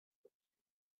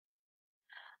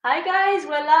Hi guys,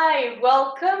 we're live.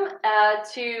 Welcome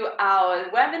to our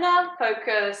webinar,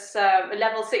 Focus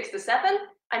Level 6 to 7.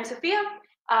 I'm Sophia.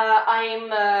 I'm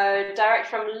direct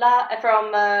from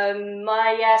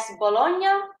MyES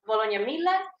Bologna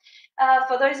Mille.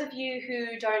 For those of you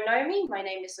who don't know me, my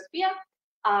name is Sophia.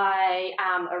 I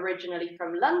am originally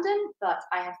from London, but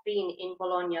I have been in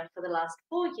Bologna for the last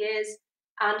 4 years,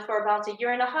 and for about a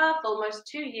year and a half, almost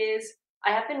 2 years,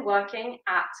 I have been working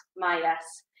at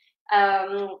MyES.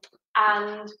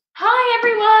 And Hi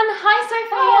everyone! Hi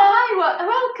Sophia!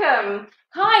 welcome.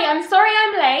 Hi, I'm sorry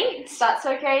I'm late. That's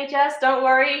okay, Jess, don't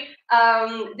worry.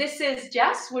 This is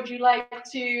Jess. Would you like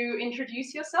to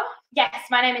introduce yourself? Yes,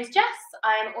 my name is Jess.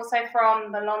 I'm also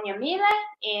from Bologna Mille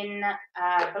in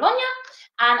Bologna,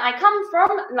 and I come from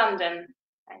London.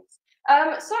 Thanks.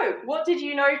 So what did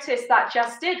you notice that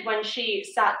Jess did when she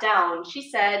sat down? She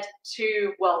said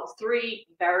three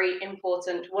very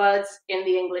important words in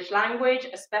the English language,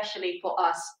 especially for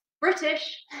us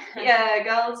British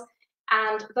girls.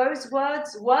 And those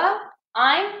words were,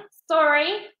 I'm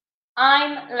sorry,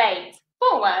 I'm late.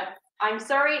 4 words. I'm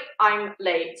sorry, I'm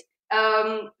late.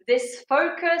 This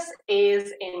focus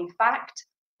is, in fact,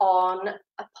 on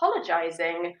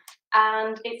apologizing.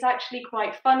 And it's actually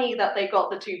quite funny that they got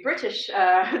the two Brits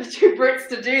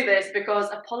to do this, because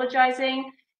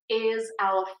apologizing is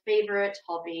our favorite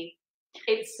hobby.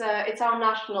 It's our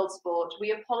national sport.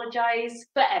 We apologize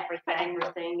For for everything.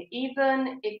 everything,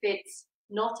 even if it's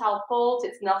not our fault.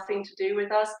 It's nothing to do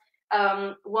with us.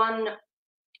 One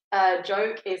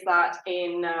joke is that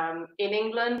in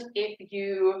England, if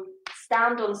you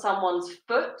stand on someone's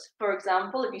foot, for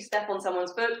example, if you step on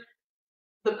someone's foot,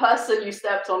 the person you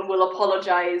stepped on will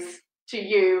apologize to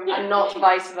you and not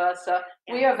vice versa.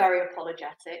 Yes. We are very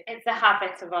apologetic. It's a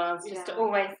habit of ours just to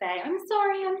always say, I'm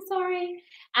sorry.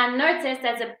 And notice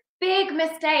there's a big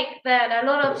mistake that a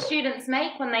lot of students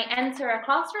make when they enter a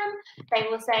classroom. They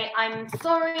will say, I'm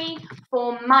sorry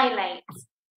for my late.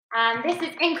 And this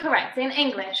is incorrect. In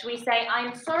English, we say,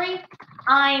 I'm sorry,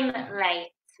 I'm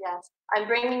late. Yes, I'm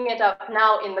bringing it up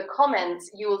now in the comments.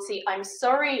 You will see, I'm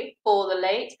sorry for the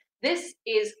late. This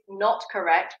is not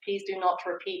correct. Please do not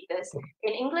repeat this.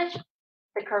 In English,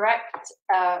 the correct,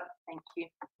 thank you.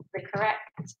 The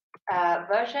correct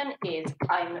version is,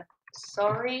 I'm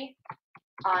sorry,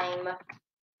 I'm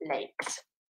late.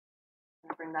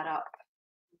 I'll bring that up.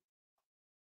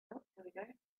 Oh, there we go.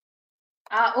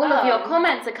 All of your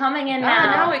comments are coming in now.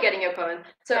 Now we're getting your comment.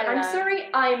 So Hello. I'm sorry,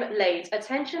 I'm late.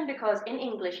 Attention, because in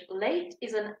English, late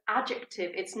is an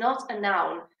adjective. It's not a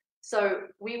noun. So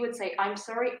we would say, I'm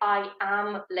sorry, I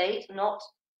am late, not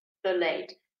the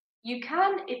late. You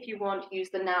can, if you want, use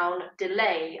the noun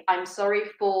delay. I'm sorry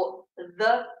for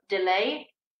the delay,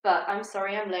 but I'm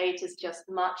sorry, I'm late is just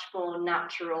much more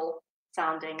natural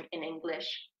sounding in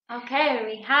English. Okay,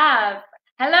 we have.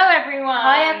 Hello, everyone.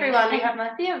 Hi, everyone. We have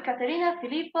Matthew, Katerina,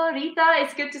 Filippo, Rita.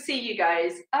 It's good to see you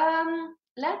guys.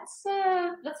 Let's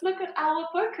look at our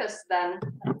focus then.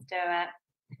 Let's do it.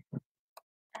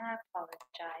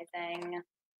 Apologizing.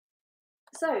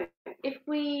 So, if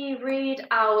we read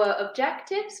our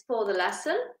objectives for the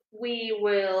lesson, we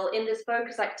will, in this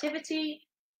focus activity,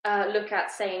 look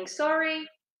at saying sorry,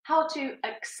 how to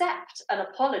accept an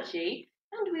apology,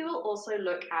 and we will also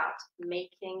look at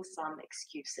making some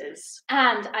excuses.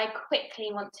 And I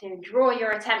quickly want to draw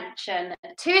your attention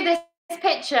to this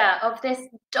picture of this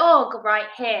dog right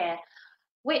here,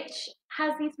 which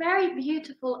has these very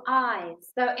beautiful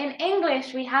eyes. So in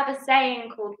English, we have a saying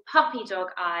called puppy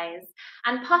dog eyes.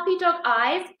 And puppy dog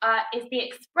eyes is the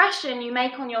expression you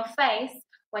make on your face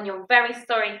when you're very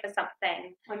sorry for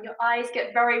something. When your eyes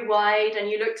get very wide and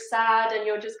you look sad and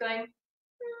you're just going,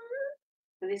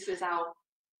 this is our...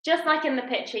 Just like in the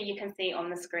picture you can see on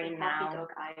the screen now. Puppy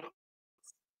dog eye.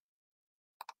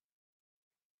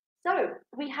 So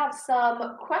we have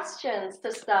some questions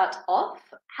to start off.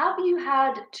 Have you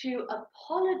had to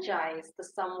apologize to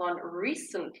someone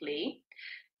recently?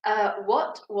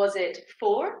 What was it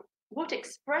for? What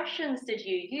expressions did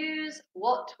you use?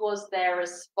 What was their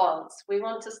response? We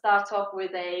want to start off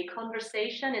with a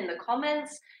conversation in the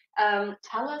comments.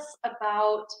 Tell us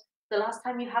about the last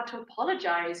time you had to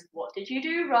apologize. What did you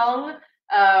do wrong?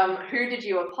 Who did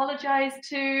you apologize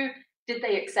to? Did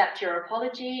they accept your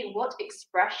apology? What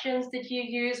expressions did you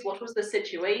use? What was the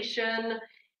situation?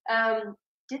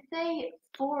 Did they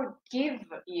forgive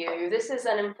you? This is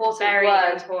an important Very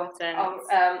word important.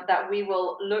 that we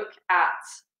will look at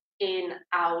in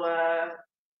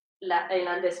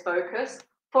this focus.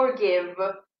 Forgive.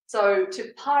 So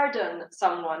to pardon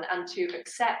someone and to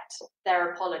accept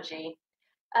their apology.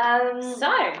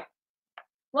 So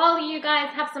while you guys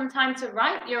have some time to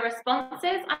write your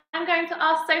responses, I'm going to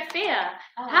ask Sophia,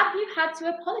 have you had to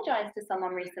apologize to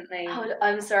someone recently? Oh,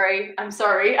 I'm sorry.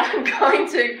 I'm going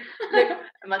to look.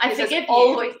 Matthias forgive is you.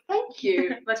 always, thank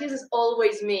you. Matthias is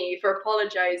always me for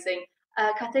apologizing.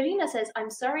 Katerina says, I'm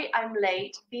sorry I'm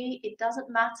late. B, it doesn't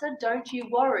matter. Don't you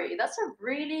worry. That's a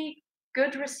really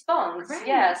good response. Great.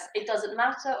 Yes, it doesn't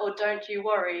matter or don't you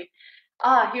worry.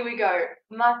 Here we go.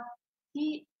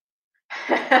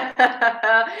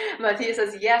 Matthias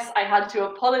says, yes, I had to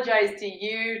apologize to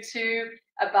you too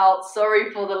about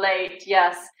sorry for the late.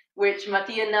 Yes, which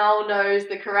Mattia now knows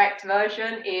the correct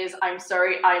version is I'm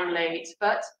sorry I'm late.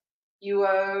 But you,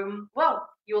 well,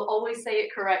 you'll always say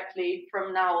it correctly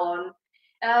from now on.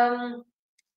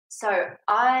 So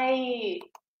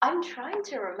I'm trying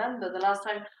to remember the last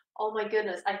time. Oh my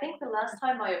goodness, I think the last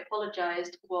time I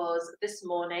apologized was this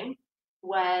morning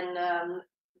when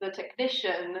the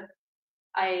technician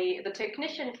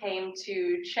came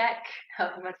to check.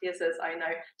 Matthias says, "I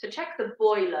know." To check the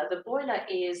boiler. The boiler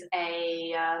is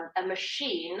a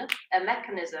machine, a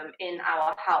mechanism in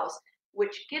our house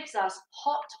which gives us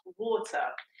hot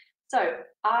water. So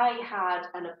I had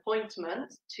an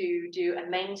appointment to do a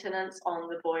maintenance on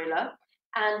the boiler,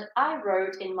 and I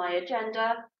wrote in my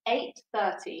agenda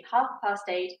 8:30,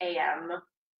 8:30 a.m.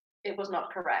 It was not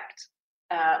correct.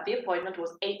 The appointment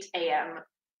was 8 a.m.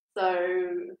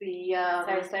 So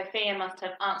So Sophia must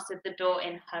have answered the door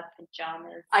in her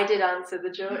pajamas. I did answer the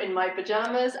door in my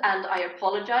pajamas, and I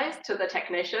apologized to the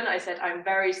technician. I said, I'm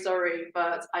very sorry,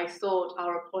 but I thought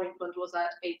our appointment was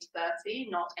at 8:30,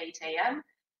 not 8 a.m.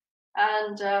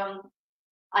 And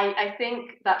I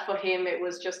think that for him it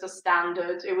was just a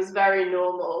standard. It was very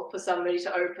normal for somebody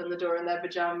to open the door in their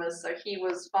pajamas. So he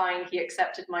was fine. He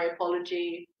accepted my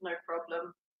apology, no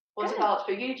problem. What about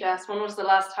for you, Jess? When was the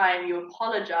last time you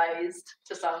apologized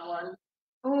to someone?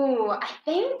 Oh, I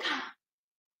think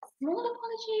small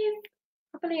apologies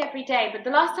probably every day. But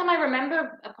the last time I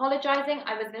remember apologizing,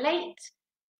 I was late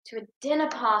to a dinner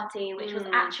party, which was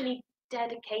actually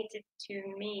dedicated to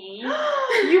me.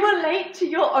 You were late to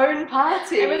your own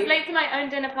party. I was late to my own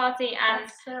dinner party,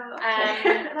 and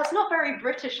that's not very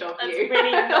British of that's you.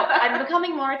 really not. I'm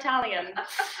becoming more Italian.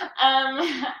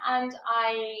 And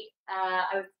I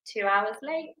was 2 hours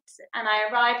late, and I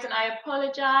arrived, and I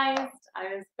apologized.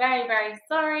 I was very, very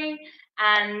sorry.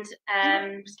 And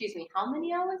excuse me, how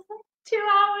many hours late? 2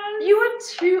 hours. You were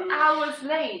 2 hours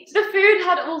late. The food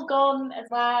had all gone as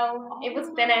well. Oh, it was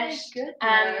finished.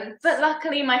 But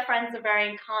luckily my friends are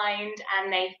very kind,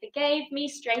 and they forgave me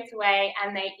straight away,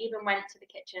 and they even went to the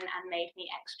kitchen and made me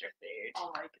extra food.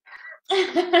 Oh my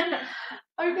goodness.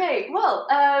 Okay, well,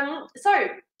 so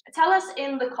tell us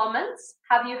in the comments,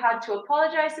 have you had to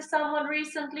apologize to someone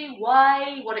recently?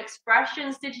 Why? What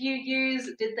expressions did you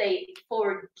use? Did they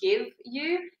forgive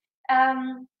you?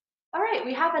 All right,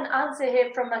 we have an answer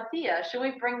here from Mathia. Shall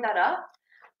we bring that up?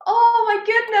 Oh my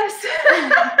goodness!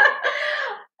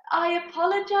 I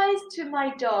apologized to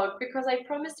my dog because I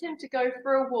promised him to go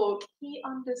for a walk. He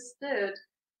understood.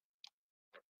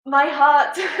 My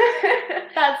heart.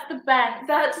 That's the best.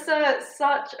 That's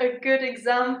such a good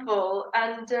example.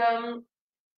 And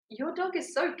your dog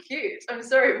is so cute. I'm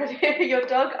sorry, but your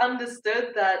dog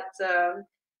understood that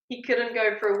he couldn't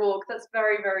go for a walk. That's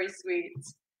very, very sweet.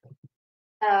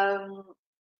 And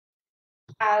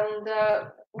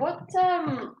what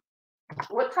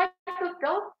type of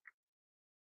dog?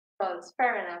 Oh,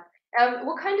 fair enough.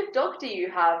 What kind of dog do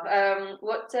you have?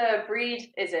 What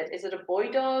breed is it? Is it a boy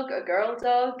dog, a girl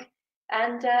dog?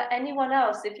 And anyone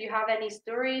else, if you have any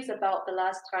stories about the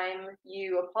last time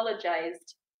you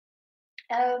apologized.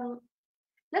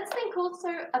 Let's think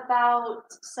also about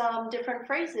some different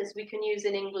phrases we can use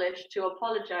in English to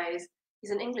apologize.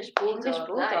 He's an English bulldog. English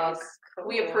bulldog. Nice. Cool.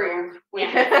 We approve.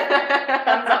 Yeah.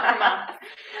 Thumbs up from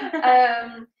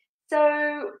us. So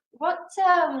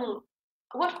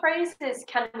what phrases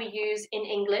can we use in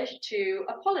English to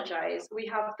apologize? We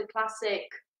have the classic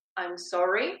I'm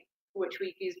sorry, which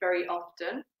we use very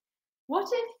often. What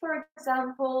if, for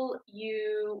example,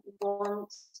 you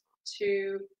want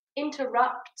to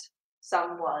interrupt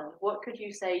someone? What could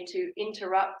you say to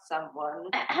interrupt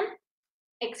someone?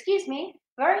 Excuse me.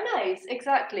 Very nice.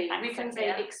 Exactly. Thanks, we can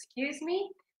Sophia. say excuse me.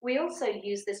 We also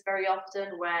use this very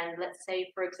often when, let's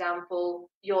say, for example,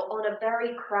 you're on a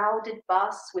very crowded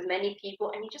bus with many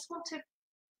people and you just want to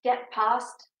get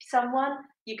past someone.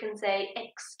 You can say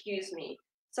excuse me.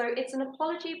 So it's an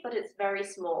apology, but it's very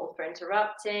small for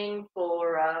interrupting,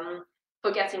 for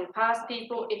getting past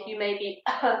people. If you maybe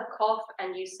cough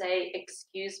and you say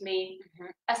excuse me,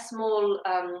 a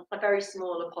very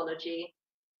small apology.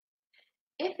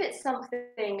 if it's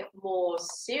something more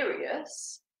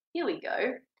serious, here we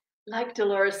go. Like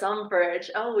Dolores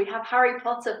Umbridge. Oh, we have Harry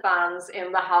Potter fans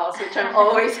in the house, which I'm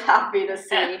always happy to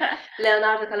see.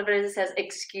 Leonardo Calabrese says,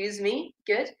 "Excuse me."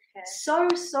 Good. Okay. So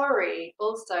sorry.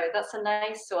 Also, that's a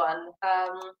nice one.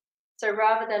 So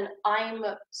rather than "I'm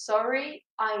sorry,"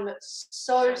 I'm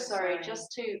so sorry.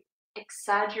 Just to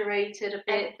exaggerate it a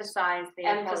bit. Emphasize the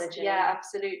apology. Yeah,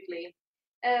 absolutely.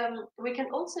 We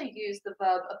can also use the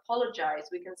verb apologize.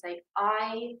 We can say,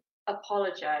 "I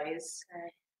apologize."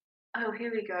 Okay. Oh,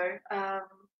 here we go.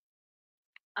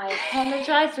 I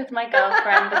apologized with my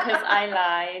girlfriend because I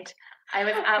lied. I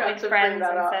was out with friends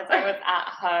and said I was at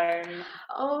home.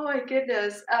 Oh my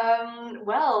goodness.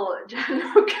 Well,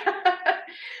 Gianluca,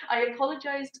 I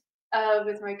apologized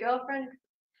with my girlfriend.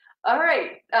 All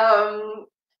right.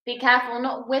 Be careful,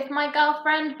 not with my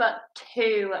girlfriend, but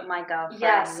to my girlfriend.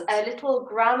 Yes, a little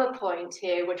grammar point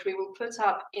here, which we will put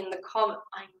up in the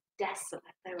I'm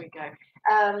desolate. There we go.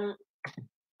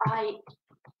 I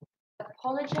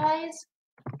apologize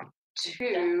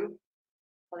to.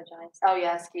 Apologize. Oh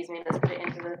yeah, excuse me. Let's put it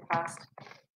into the past.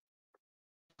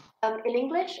 In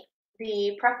English,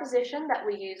 the preposition that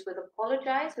we use with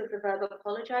apologize, with the verb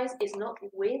apologize, is not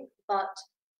with, but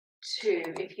to.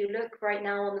 If you look right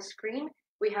now on the screen,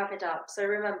 we have it up. So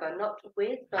remember, not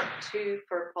with, but to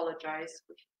for apologize.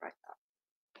 We should write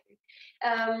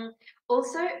that.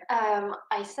 Also,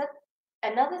 I said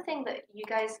another thing that you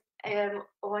guys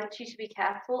want you to be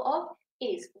careful of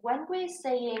is when we're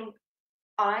saying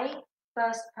I,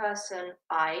 first person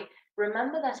I,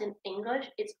 remember that in English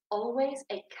it's always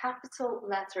a capital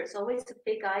letter. It's always a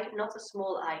big I, not a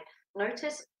small I.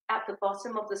 Notice at the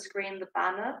bottom of the screen the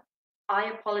banner, I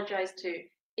apologize to.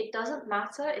 It doesn't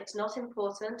matter, it's not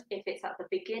important if it's at the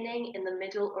beginning, in the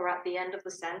middle, or at the end of the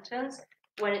sentence.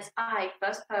 When it's I,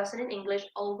 first person in English,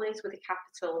 always with a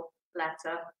capital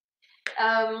letter.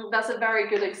 That's a very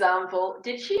good example.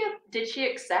 Did she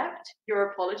accept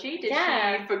your apology? Did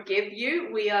she forgive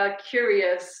you? We are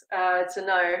curious to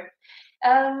know.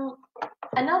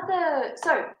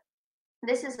 So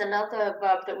this is another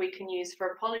verb that we can use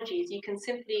for apologies. You can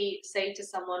simply say to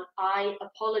someone, "I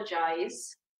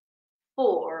apologize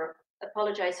for,"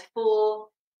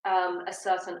 a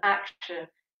certain action.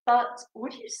 But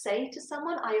would you say to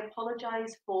someone, "I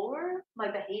apologize for my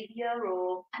behavior,"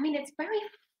 or? I mean, it's very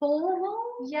formal.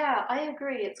 Yeah, I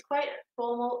agree. It's quite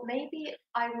formal. Maybe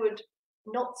I would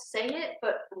not say it,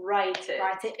 but write it.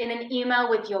 Write it in an email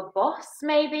with your boss,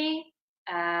 maybe.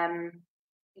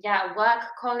 A work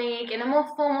colleague, in a more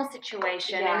formal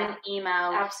situation, in an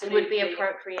email, absolutely. It would be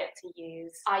appropriate to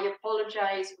use. I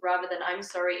apologize rather than I'm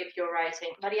sorry if you're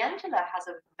writing. Mariangela has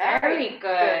a very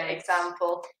good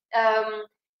example.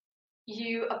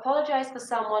 You apologize for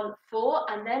someone for,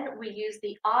 and then we use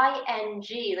the ing,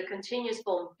 the continuous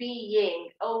form,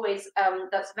 being. Always,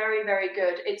 that's very, very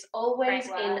good. It's always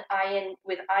in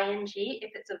with ing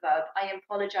if it's a verb. I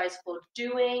apologize for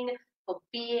doing, for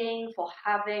being, for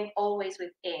having, always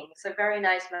with ing. So very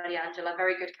nice, Mariangela.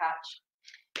 Very good catch.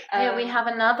 Here we have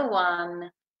another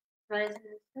one.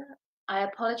 I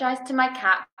apologize to my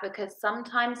cat because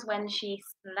sometimes when she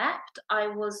slept, I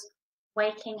was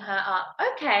waking her up.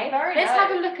 Okay, let's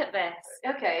have a look at this.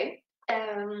 Okay.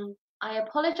 I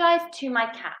apologize to my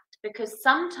cat because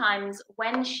sometimes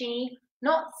when she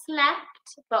not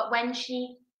slept, but when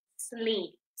she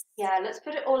sleeps. Yeah, let's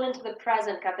put it all into the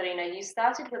present, Katerina. You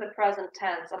started with a present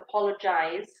tense,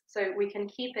 apologize, so we can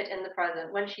keep it in the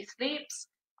present. When she sleeps,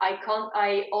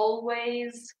 I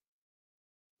always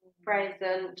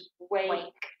present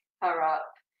wake her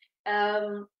up.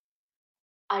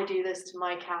 I do this to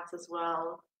my cat as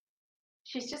well.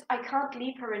 I can't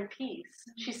leave her in peace.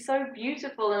 She's so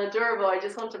beautiful and adorable. I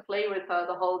just want to play with her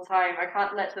the whole time. I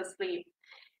can't let her sleep.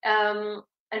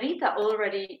 Anita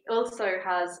already also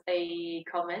has a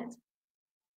comment.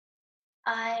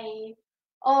 I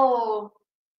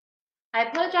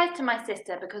apologize to my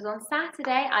sister because on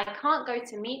Saturday I can't go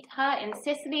to meet her in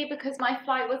Sicily because my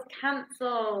flight was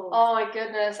cancelled. Oh my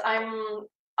goodness,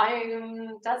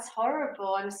 that's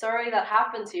horrible. I'm sorry that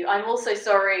happened to you. I'm also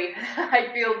sorry. I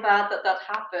feel bad that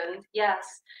happened.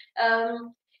 Yes.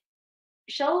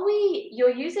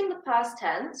 You're using the past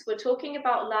tense. We're talking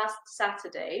about last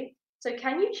Saturday. So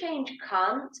can you change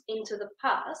can't into the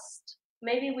past?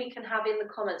 Maybe we can have in the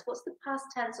comments, what's the past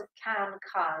tense of can,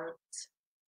 can't?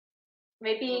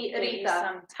 Maybe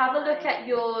Rita, have a look at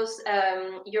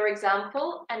your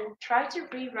example and try to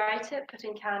rewrite it,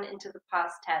 putting can into the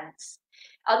past tense.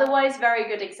 Otherwise, very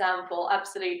good example,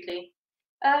 absolutely.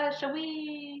 Shall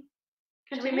we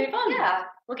move on? Yeah.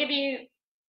 We'll give you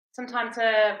some time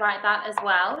to write that as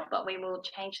well, but we will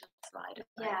change the slide.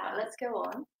 Yeah, let's go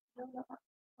on.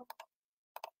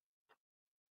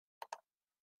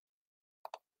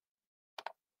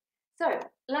 So,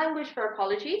 language for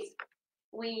apologies.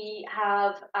 We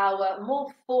have our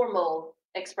more formal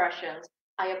expressions.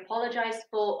 I apologize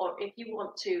for, or if you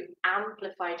want to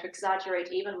amplify, to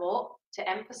exaggerate even more, to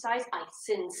emphasize, I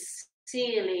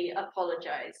sincerely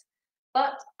apologize.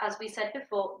 But as we said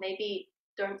before, maybe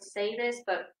don't say this,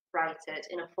 but write it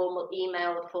in a formal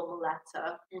email, a formal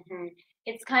letter.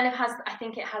 It's kind of has, I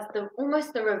think it has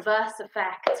almost the reverse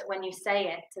effect when you say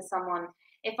it to someone.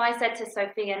 If I said to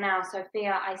Sophia now,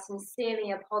 Sophia, I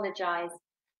sincerely apologize,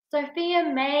 Sophia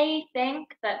may think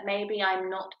that maybe I'm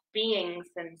not being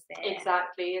sincere.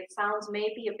 Exactly. It sounds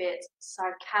maybe a bit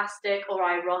sarcastic or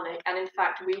ironic. And in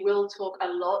fact, we will talk a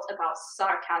lot about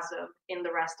sarcasm in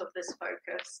the rest of this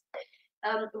focus.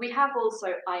 We have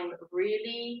also I'm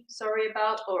really sorry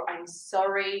about, or I'm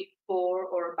sorry for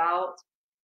or about.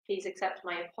 Please accept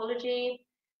my apology.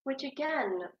 Which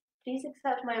again, please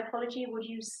accept my apology. Would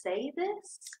you say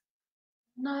this?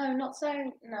 No, not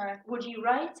so. No. Would you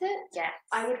write it? Yes.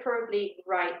 I would probably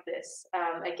write this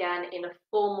again in a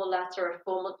formal letter, a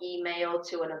formal email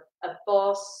to a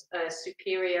boss, a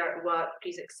superior at work.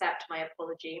 Please accept my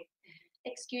apology.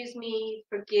 Excuse me,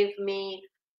 forgive me.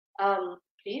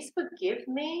 Please forgive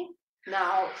me.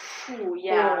 Now,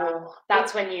 yeah.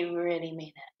 That's when you really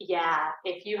mean it. Yeah,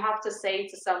 if you have to say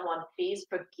to someone, please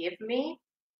forgive me,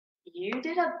 you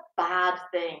did a bad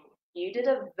thing. You did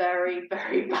a very,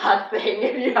 very bad thing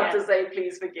if you have to say,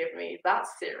 please forgive me.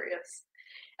 That's serious.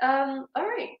 All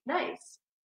right, nice.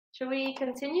 Shall we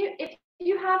continue? If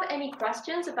you have any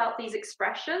questions about these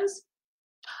expressions.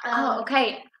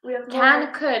 Okay. We have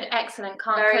can, could, excellent,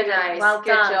 can't, very couldn't. nice. Well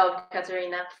Good done. job,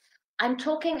 Katerina. I'm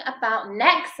talking about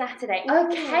next Saturday. Ooh.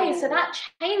 Okay, so that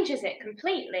changes it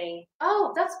completely.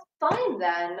 Oh, that's fine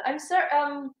then. I'm sorry.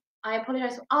 I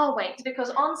apologize. Oh, wait.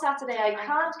 Because on Saturday I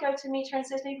can't go to Mitra in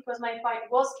Sicily because my flight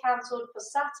was cancelled for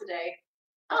Saturday.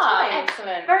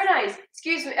 Excellent. Very nice.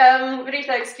 Excuse me,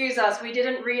 Rita, excuse us. We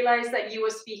didn't realize that you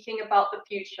were speaking about the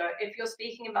future. If you're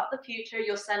speaking about the future,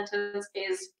 your sentence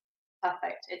is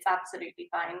perfect. It's absolutely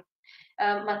fine.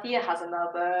 Mattia has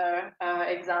another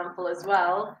example as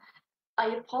well.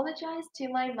 I apologize to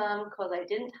my mum because I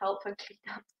didn't help her clean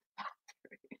up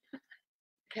the bathroom.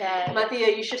 Okay.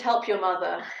 Mattia, you should help your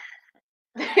mother.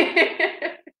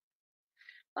 I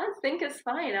think it's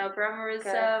fine. Our grammar is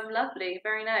lovely,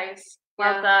 very nice.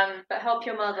 Well done. But help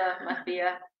your mother,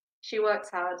 Mattia. She works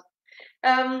hard.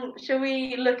 Shall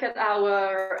we look at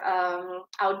our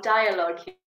dialogue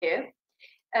here?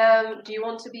 Do you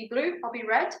want to be blue? I'll be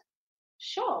red.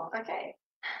 Sure. Okay.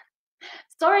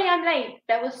 Sorry, I'm late.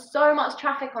 There was so much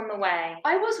traffic on the way.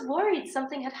 I was worried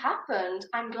something had happened.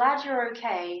 I'm glad you're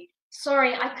okay.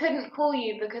 Sorry, I couldn't call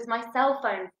you because my cell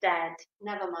phone's dead.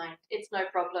 Never mind. It's no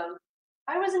problem.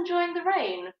 I was enjoying the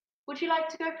rain. Would you like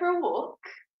to go for a walk?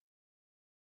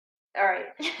 All right.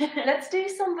 Let's do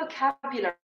some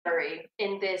vocabulary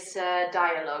in this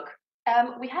dialogue.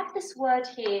 We have this word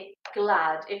here,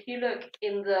 glad. If you look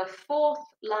in the fourth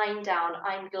line down,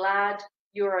 I'm glad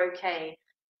you're okay.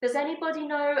 Does anybody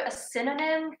know a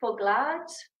synonym for glad?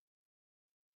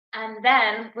 And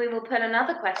then we will put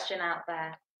another question out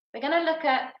there. We're going to look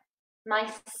at my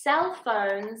cell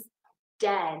phone's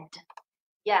dead.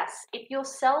 Yes, if your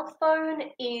cell phone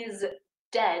is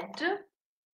dead,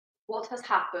 what has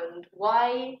happened?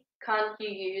 Why can't you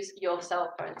use your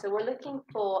cell phone? So we're looking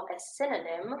for a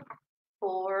synonym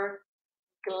for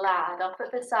glad. I'll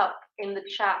put this up in the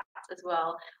chat as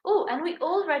well. Oh, and we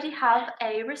already have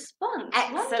a response.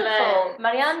 Excellent. Wonderful.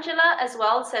 Mariangela as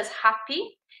well says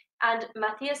happy, and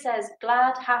Mattia says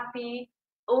glad, happy,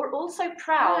 or also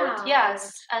proud.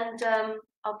 Yes, and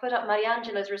I'll put up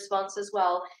Mariangela's response as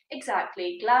well.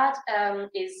 Exactly. Glad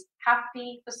is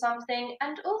happy for something,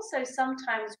 and also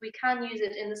sometimes we can use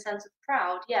it in the sense of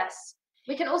proud. Yes.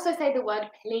 We can also say the word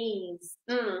pleased.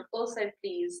 Also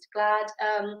pleased. Glad.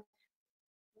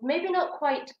 Maybe not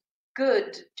quite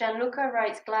good. Gianluca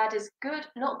writes glad is good,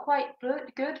 not quite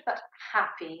good, but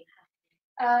happy.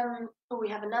 We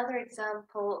have another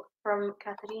example from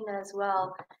Katerina as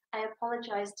well. I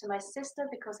apologize to my sister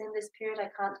because in this period I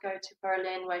can't go to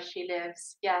Berlin where she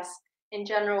lives. Yes, in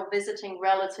general, visiting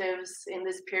relatives in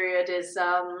this period is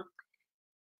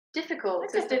difficult.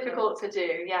 It's difficult to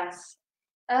do, yes.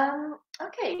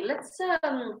 Okay, let's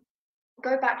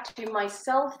go back to my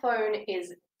cell phone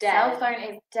is dead. Cell phone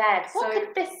is dead. What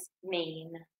could this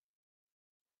mean?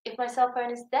 If my cell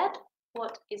phone is dead,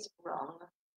 what is wrong?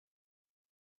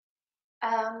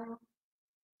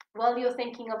 while you're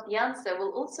thinking of the answer,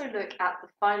 we'll also look at the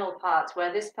final part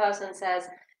where this person says,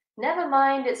 never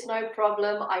mind, it's no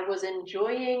problem, I was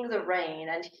enjoying the rain.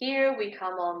 And here we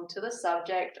come on to the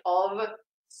subject of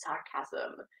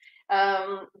sarcasm.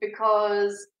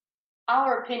 Because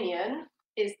our opinion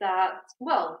is that,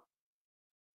 well,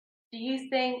 do you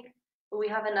think we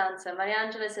have an answer?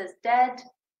 Mariangela says, dead.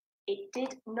 It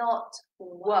did not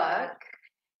work.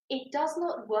 It does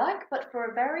not work, but for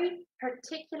a very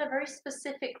particular, very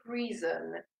specific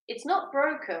reason. It's not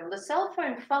broken. The cell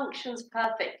phone functions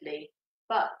perfectly,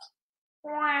 but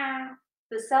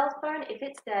the cell phone, if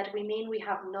it's dead, we mean we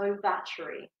have no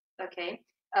battery. Okay?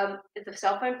 If the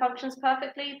cell phone functions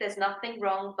perfectly, there's nothing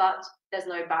wrong, but there's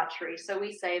no battery. So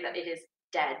we say that it is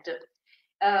dead.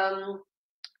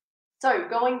 So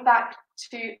going back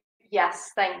to,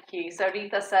 yes, thank you. So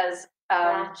Rita says,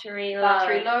 battery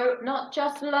low. Not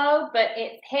just low, but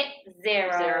it hit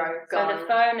zero. So the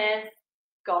phone is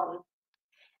gone.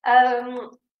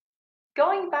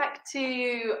 Going back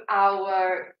to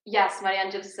our, yes,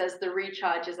 Mariangela says the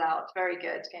recharge is out. Very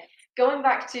good. Okay. Going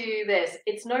back to this,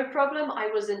 it's no problem, I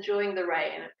was enjoying the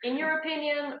rain. In your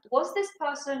opinion, was this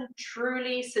person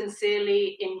truly,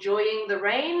 sincerely enjoying the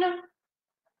rain?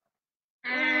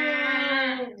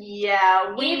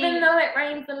 Yeah. Even though it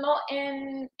rains a lot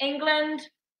in England,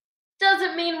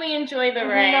 doesn't mean we enjoy the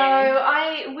rain.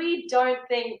 No, we don't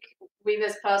think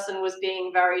this person was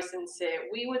being very sincere.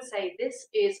 We would say this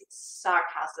is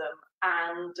sarcasm.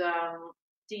 And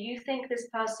do you think this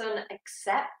person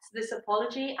accepts this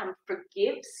apology and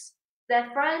forgives their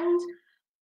friend?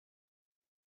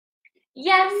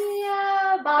 Yes.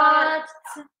 Yeah, but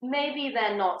maybe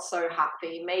they're not so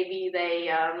happy. Maybe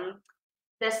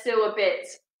they're still a bit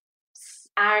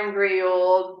angry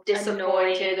or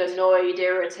disappointed, annoyed,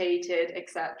 irritated,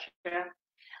 etc.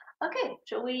 Okay,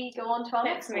 shall we go on to our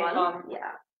next one?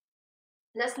 Yeah.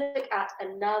 Let's look at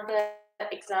another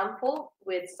example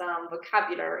with some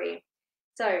vocabulary.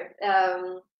 So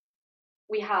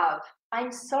we have,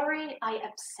 I'm sorry I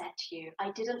upset you.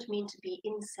 I didn't mean to be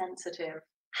insensitive.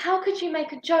 How could you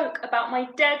make a joke about my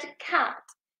dead cat?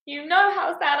 You know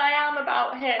how sad I am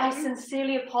about him. I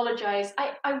sincerely apologize.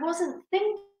 I wasn't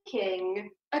thinking.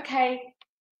 Okay,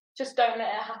 just don't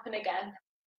let it happen again.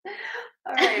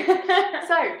 All right.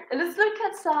 So let's look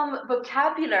at some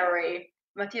vocabulary.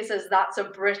 Mattia says that's a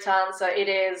Brit answer. It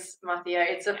is, Mattia.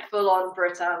 It's a full-on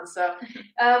Brit answer.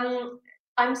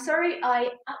 I'm sorry I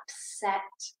upset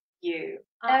you.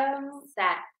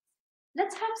 Upset.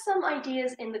 Let's have some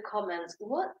ideas in the comments.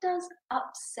 What does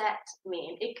upset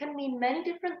mean? It can mean many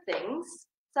different things.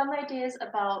 Some ideas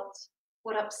about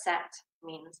what upset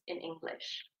means in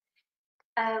English.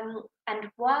 And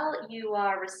while you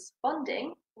are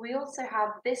responding, we also have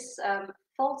this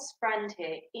false friend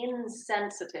here,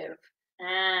 insensitive.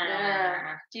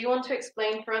 Do you want to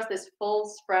explain for us this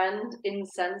false friend,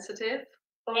 insensitive?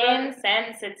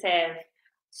 Insensitive.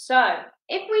 So,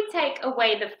 if we take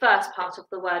away the first part of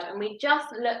the word and we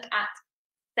just look at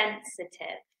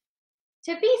sensitive,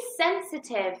 to be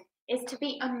sensitive is to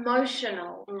be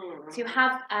emotional, to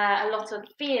have a lot of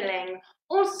feeling.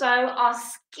 Also, our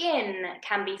skin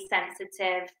can be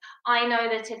sensitive. I know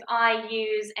that if I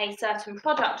use a certain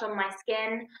product on my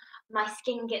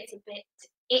skin gets a bit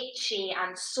itchy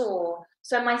and sore.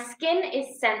 So my skin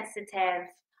is sensitive.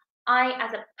 I,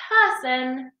 as a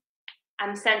person,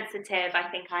 am sensitive. I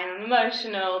think I'm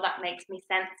emotional. That makes me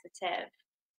sensitive.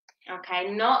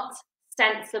 Okay, not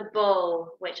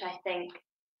sensible, which I think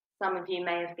some of you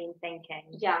may have been thinking.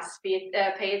 Yes,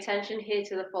 pay attention here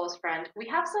to the false friend. We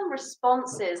have some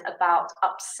responses about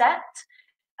upset.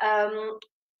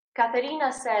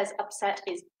 Katerina says upset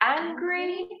is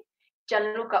angry.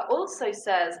 Gianluca also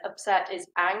says upset is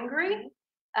angry.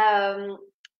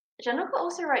 Gianluca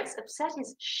also writes upset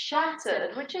is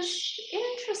shattered, which is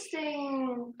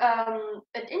interesting.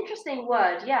 An interesting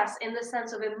word, yes, in the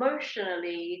sense of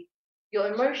emotionally,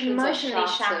 your emotions are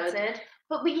shattered.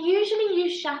 But we usually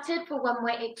use shattered for when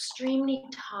we're extremely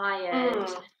tired,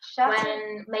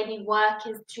 when maybe work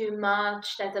is too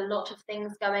much, there's a lot of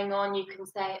things going on, you can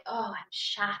say, oh, I'm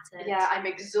shattered. Yeah, I'm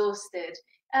exhausted.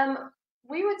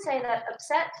 We would say that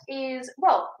upset is,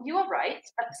 well, you are right,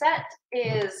 upset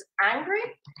is angry,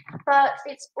 but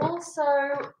it's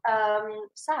also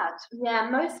sad. Yeah,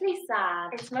 mostly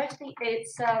sad. It's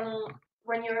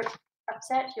when you're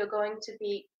upset, you're going to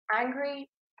be angry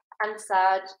and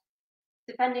sad,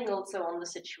 depending also on the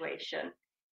situation,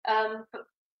 but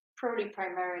probably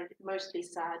primarily, mostly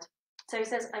sad. So he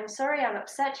says, I'm sorry I'm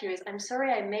upset you, is I'm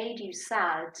sorry I made you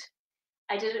sad.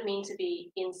 I didn't mean to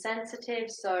be insensitive,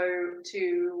 so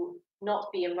to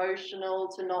not be emotional,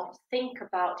 to not think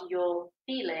about your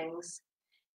feelings.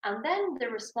 And then the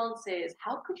response is,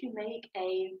 how could you make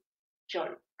a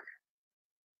joke?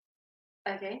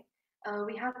 Okay.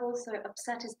 We have also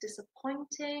upset is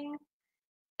disappointing.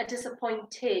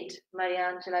 Disappointed,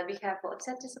 Mariangela, be careful.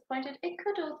 Upset, disappointed. It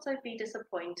could also be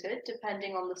disappointed,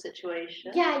 depending on the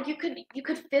situation. Yeah, you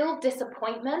could feel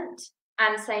disappointment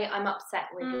and say I'm upset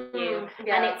with you,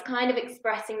 yeah. and it's kind of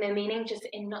expressing the meaning just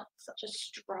in not such a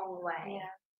strong way. Yeah.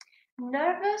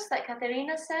 Nervous, like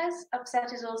Katerina says,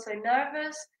 upset is also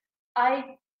nervous.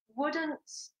 I wouldn't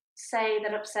say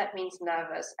that upset means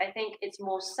nervous. I think it's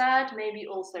more sad, maybe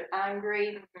also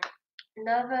angry.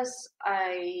 Nervous,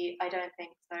 I don't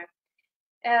think so.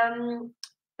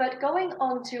 But going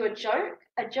on to a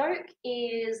joke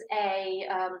is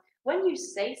when you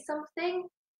say something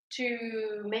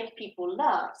to make people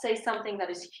laugh, say something that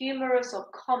is humorous or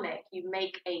comic, you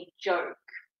make a joke.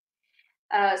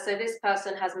 So this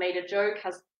person has made a joke,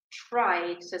 has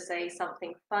tried to say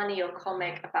something funny or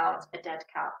comic about a dead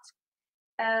cat.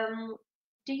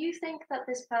 Do you think that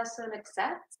this person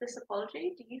accepts this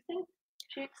apology? Do you think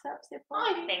she accepts the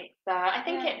apology? I think so. I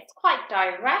think it's quite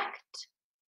direct.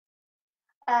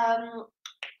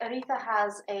 Aretha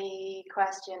has a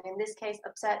question. In this case,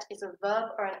 upset is a verb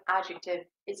or an adjective.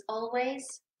 It's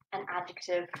always an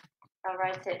adjective. I'll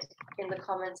write it in the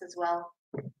comments as well.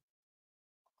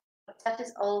 Upset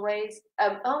is always.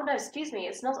 Oh no, excuse me.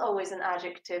 It's not always an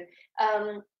adjective.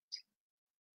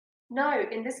 No,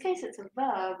 in this case, it's a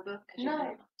verb.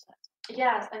 No.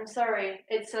 Yes, I'm sorry.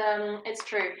 It's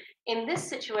true. In this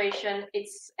situation,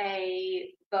 it's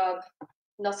a verb,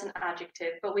 not an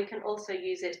adjective, but we can also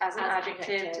use it as an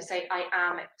adjective to say I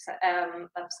am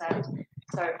upset.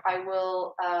 So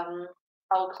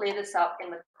I'll clear this up in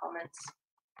the comments.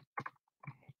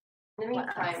 In the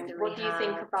meantime, what do you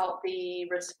think about the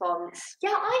response?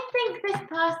 Yeah, I think this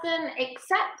person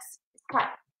accepts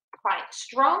quite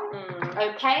strong.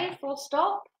 Okay, full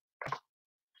stop.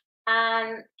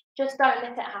 And just don't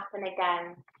let it happen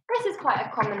again. This is quite a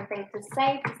common thing to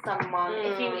say to someone.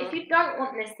 If you don't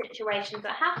want this situation to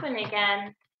happen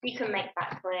again, you can make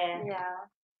that clear. Yeah.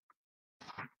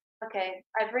 Okay,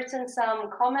 I've written some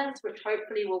comments which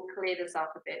hopefully will clear this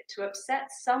up a bit. To upset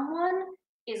someone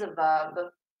is a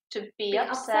verb. To be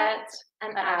upset,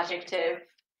 an adjective.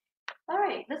 All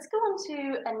right, let's go on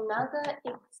to another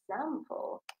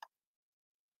example.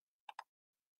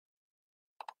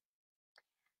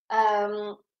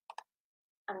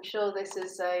 I'm sure this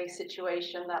is a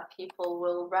situation that people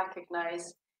will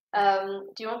recognize.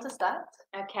 Do you want to start?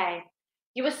 Okay.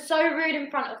 You were so rude in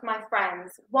front of my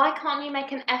friends. Why can't you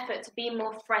make an effort to be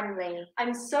more friendly?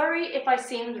 I'm sorry if I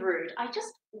seemed rude. I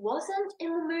just wasn't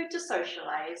in the mood to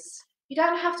socialize. You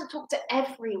don't have to talk to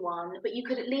everyone, but you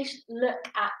could at least look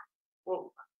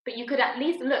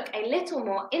a little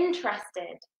more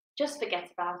interested. Just forget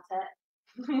about it.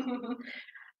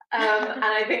 And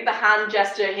I think the hand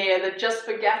gesture here, that just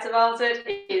forget about it,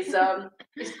 is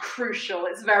crucial.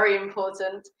 It's very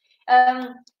important.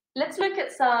 Let's look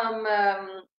at some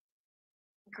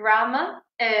grammar.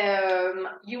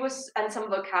 And some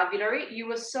vocabulary. You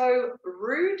were so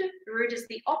rude. Rude is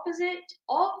the opposite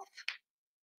of.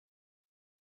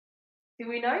 Do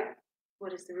we know?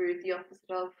 What is the rude? The opposite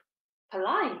of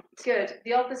polite. Good.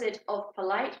 The opposite of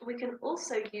polite. We can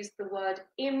also use the word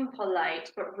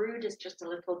impolite, but rude is just a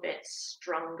little bit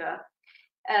stronger.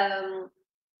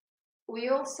 We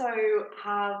also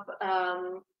have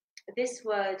this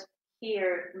word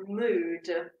here, mood,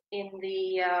 in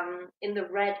the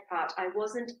red part. I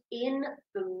wasn't in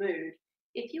the mood.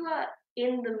 If you are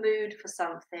in the mood for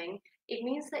something, it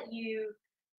means that you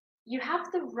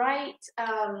have the right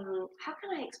how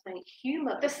can I explain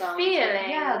humor, the feeling,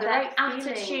 yeah, the right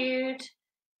attitude,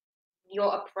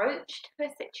 your approach to a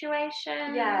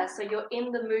situation. Yeah, so you're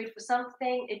in the mood for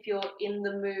something. If you're in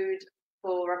the mood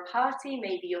for a party,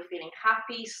 maybe you're feeling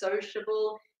happy,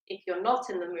 sociable. If you're not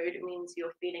in the mood, it means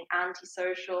you're feeling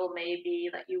antisocial, maybe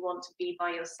that you want to be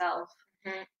by yourself.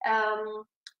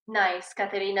 Nice.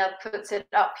 Katerina puts it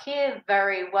up here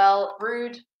very well.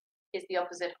 Rude is the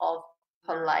opposite of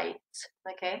polite.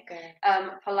 Okay.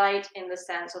 Polite in the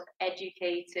sense of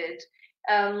educated.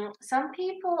 Some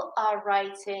people are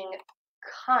writing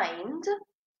kind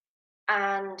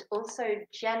and also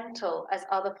gentle as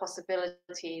other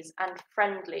possibilities, and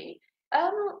friendly.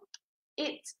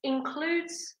 It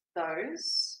includes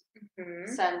those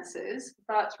senses,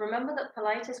 but remember that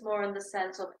polite is more in the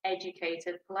sense of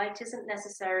educated. Polite isn't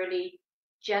necessarily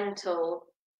gentle,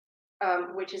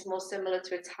 which is more similar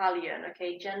to Italian.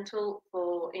 Okay, gentle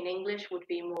in English would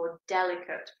be more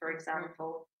delicate, for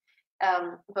example.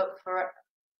 But for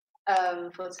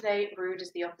today, rude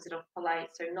is the opposite of polite,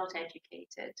 so not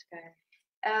educated.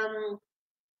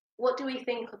 What do we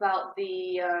think about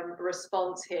the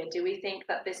response here? Do we think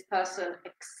that this person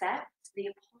accepts the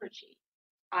apology?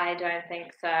 I don't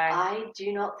think so. I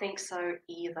do not think so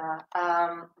either.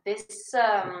 This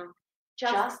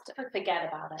Just forget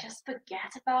about it. just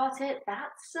forget about it.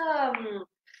 That's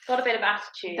Got a bit of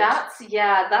attitude.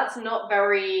 that's not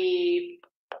very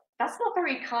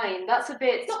kind. That's a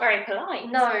bit. It's not very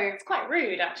polite. No, It's quite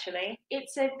rude, actually.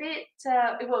 it's a bit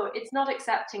well, it's not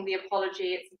accepting the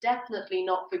apology. It's definitely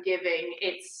not forgiving.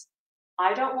 It's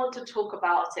I don't want to talk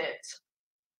about it.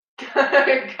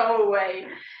 Go away.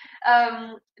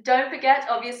 Don't forget,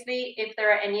 obviously, if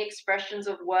there are any expressions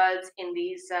of words in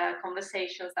these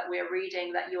conversations that we're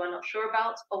reading that you are not sure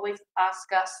about, always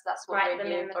ask us. That's what Write we're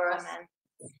them here in the for. comments.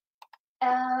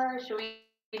 Shall we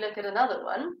look at another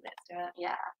one? Let's do it.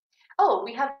 Yeah. Oh,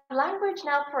 we have language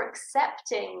now for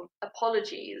accepting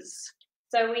apologies.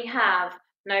 So we have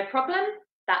no problem,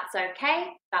 that's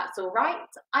okay, that's all right,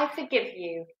 I forgive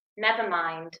you, never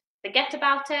mind, forget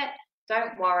about it,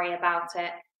 don't worry about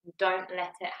it, don't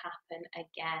let it happen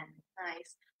again.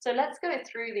 Nice. So let's go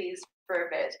through these for a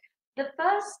bit. The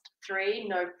first three,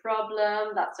 no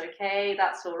problem, that's okay,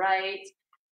 that's all right.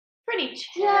 Pretty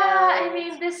chill. Yeah, I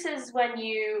mean, this is when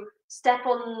you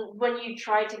when you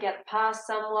try to get past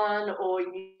someone or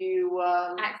you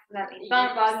accidentally you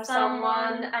bump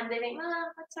someone and they think,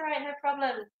 that's all right, no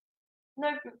problem.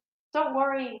 No, don't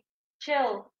worry,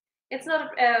 chill. It's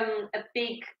not a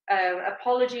big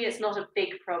apology, it's not a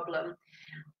big problem.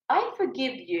 I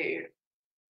forgive you.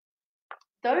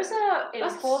 Those are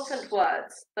important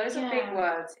words. Those are big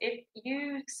words. If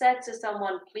you said to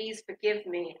someone, please forgive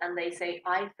me, and they say,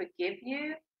 I forgive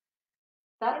you,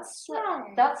 that's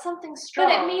something strong.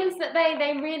 But it means that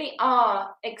they really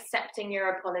are accepting your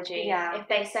apology. Yeah. If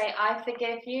they say, I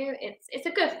forgive you, it's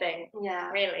a good thing.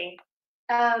 Yeah. Really.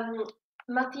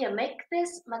 Mattia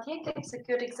gives a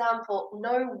good example,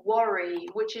 no worry,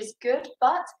 which is good,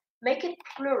 but make it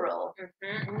plural.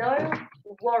 Mm-hmm. No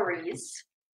worries.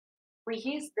 We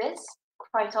use this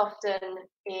quite often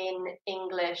in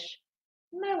English.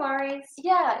 No worries.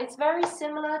 Yeah, it's very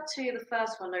similar to the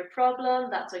first one. No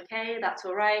problem, that's okay, that's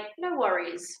all right. No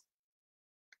worries.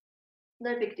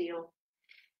 No big deal.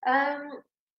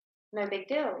 No big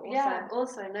deal. Also. Yeah,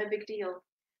 also no big deal.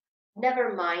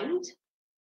 Never mind.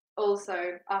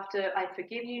 Also, after I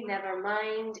forgive you, never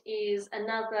mind is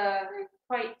another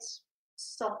quite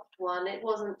soft one. It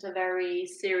wasn't a very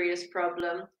serious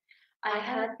problem. I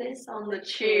heard this on the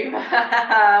tube.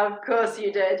 Of course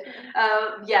you did.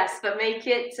 Yes, but make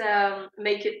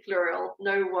it plural.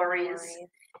 No worries.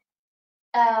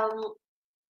 All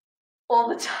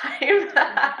the time.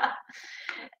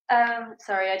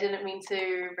 Sorry, I didn't mean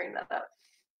to bring that up.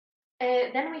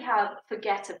 Then we have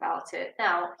forget about it.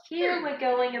 Now, here we're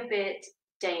going a bit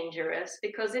dangerous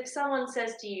because if someone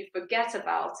says to you, forget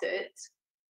about it,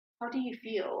 how do you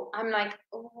feel? I'm like,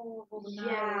 oh,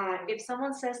 yeah. No. If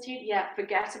someone says to you, yeah,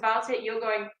 forget about it, you're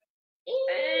going,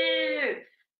 ew.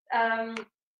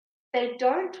 They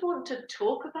don't want to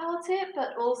talk about it,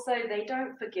 but also they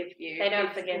don't forgive you. They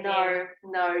don't forgive you.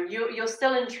 No, you're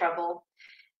still in trouble.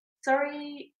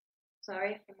 Sorry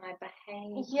for my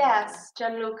behavior. Yes,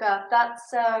 Gianluca,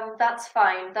 that's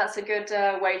fine. That's a good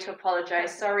way to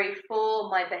apologize. Sorry for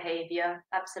my behavior.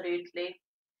 Absolutely.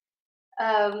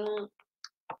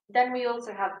 Then we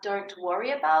also have don't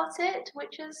worry about it,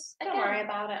 which is don't worry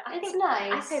about it. It's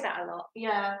nice. I say that a lot.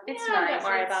 Yeah, it's nice. Don't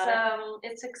worry about it.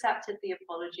 It's accepted the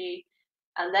apology.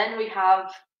 And then we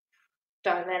have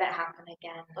don't let it happen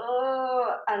again.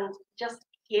 Oh, and just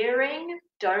hearing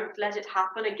don't let it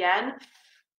happen again.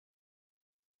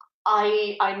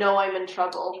 I know I'm in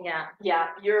trouble. Yeah,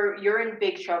 you're in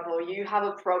big trouble. You have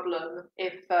a problem.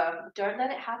 If don't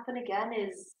let it happen again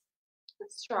is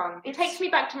strong. It takes me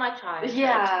back to my childhood.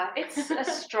 Yeah, it's a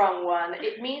strong one.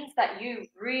 It means that you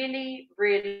really,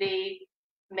 really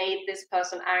made this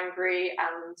person angry,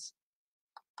 and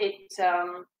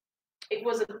it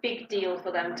was a big deal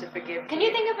for them to forgive. Can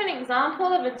you think of an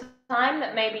example of a time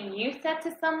that maybe you said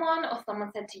to someone or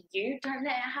someone said to you, don't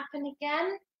let it happen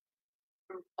again?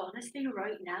 Honestly,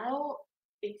 right now,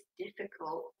 it's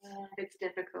difficult. Yeah. It's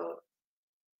difficult.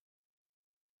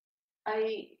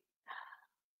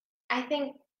 I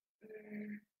think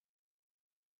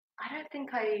I don't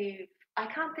think I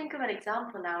can't think of an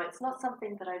example now. It's not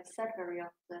something that I've said very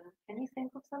often. Can you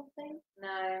think of something?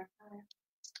 No.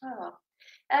 Oh,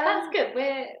 that's good.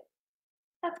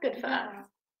 That's good for us.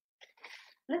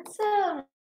 Let's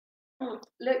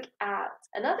look at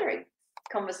another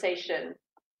conversation.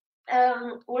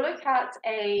 We'll look at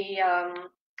a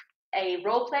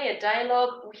role play, a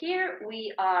dialogue. Here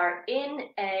we are in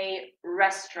a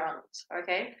restaurant.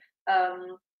 Okay.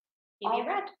 You be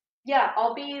red. Yeah,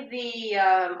 I'll be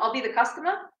the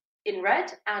customer in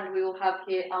red, and we will have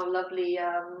here our lovely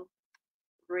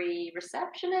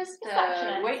receptionist,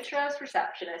 waitress,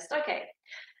 receptionist. Okay.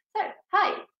 So,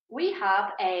 hi. We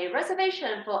have a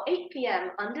reservation for 8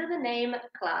 p.m. under the name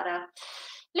Clara.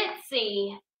 Let's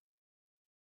see.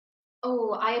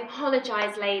 Oh, I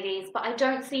apologize, ladies, but I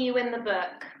don't see you in the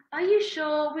book. Are you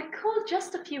sure? We called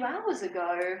just a few hours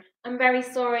ago. I'm very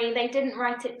sorry, they didn't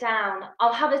write it down.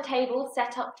 I'll have a table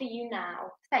set up for you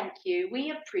now. Thank you.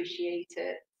 We appreciate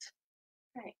it.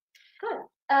 Right. Good.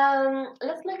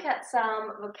 Let's look at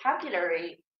some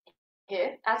vocabulary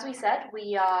here. As we said,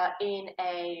 we are in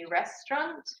a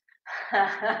restaurant.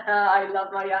 I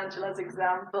love Mariangela's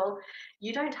example.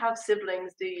 You don't have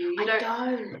siblings, do you? I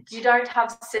don't. You don't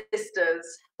have sisters.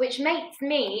 Which makes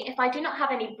me, if I do not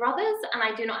have any brothers and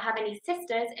I do not have any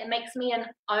sisters, it makes me an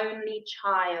only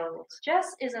child.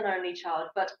 Jess is an only child,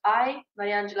 but I,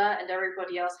 Mariangela, and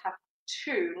everybody else have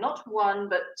two, not one,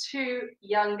 but two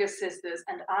younger sisters,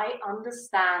 and I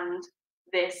understand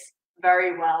this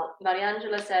very well.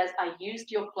 Mariangela says, I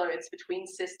used your clothes between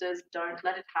sisters, don't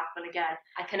let it happen again.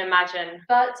 I can imagine.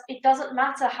 But it doesn't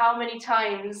matter how many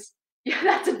times, yeah,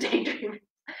 that's a daydream.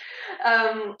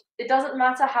 It doesn't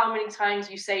matter how many times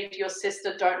you say to your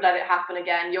sister, don't let it happen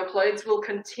again. Your clothes will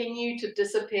continue to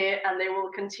disappear and they will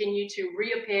continue to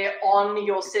reappear on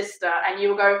your sister. And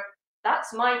you'll go,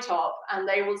 that's my top. And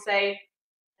they will say,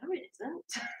 no, it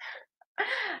isn't.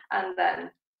 And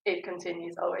then it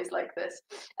continues always like this.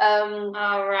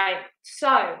 All right.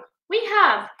 So we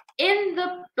have in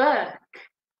the book.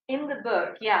 In the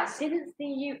book, yes. Didn't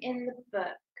see you in the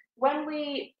book. When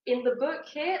we, in the book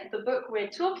here, the book we're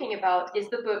talking about is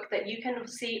the book that you can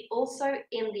see also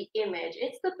in the image.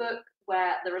 It's the book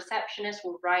where the receptionist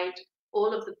will write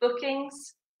all of the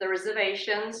bookings, the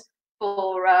reservations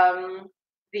for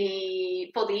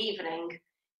the evening.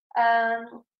 And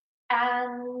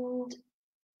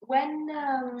when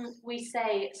we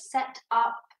say set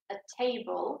up a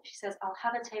table, she says, I'll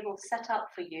have a table set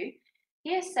up for you.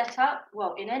 Here, set up,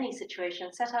 well, in any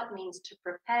situation, set up means to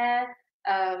prepare.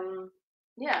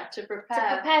 To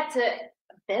prepare to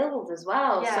build as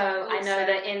well. Yeah, so also. I know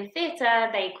that in theatre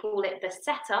they call it the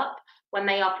setup when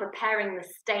they are preparing the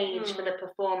stage for the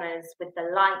performers with the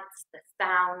lights, the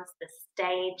sounds, the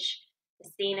stage, the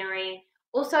scenery.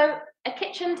 Also, a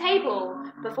kitchen table.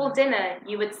 Before dinner,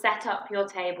 you would set up your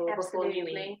table. Absolutely. Before you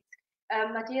eat.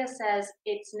 Madia says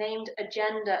it's named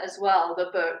Agenda as well, the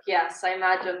book. Yes, I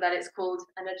imagine that it's called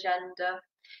an agenda.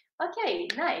 Okay,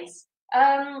 nice.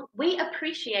 We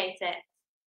appreciate it.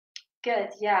 Good,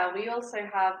 yeah. We also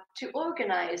have to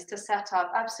organize, to set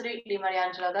up. Absolutely,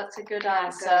 Mariangela, that's a good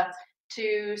answer.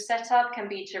 To set up can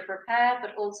be to prepare,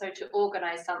 but also to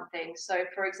organize something. So,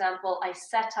 for example, I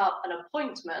set up an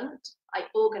appointment. I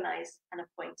organize an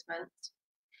appointment.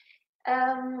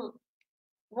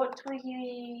 What were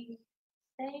you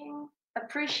saying?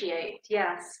 Appreciate,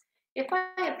 yes. If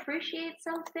I appreciate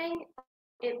something,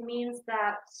 it means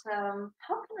that,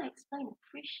 how can I explain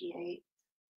appreciate?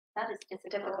 That is It's a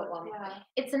difficult one. Yeah.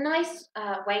 It's a nice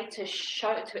way to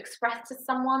express to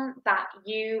someone that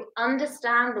you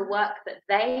understand the work that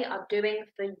they are doing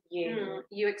for you.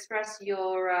 You express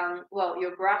your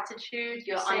your gratitude,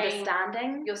 your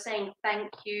understanding. You're saying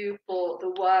thank you for the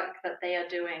work that they are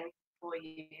doing for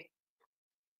you.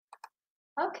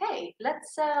 Okay,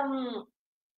 let's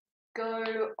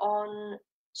go on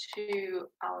to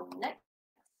our next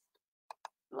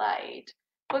slide.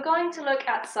 We're going to look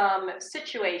at some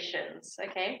situations,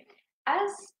 okay?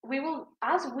 As we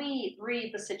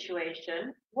read the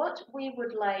situation, what we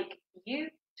would like you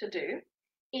to do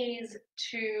is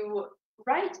to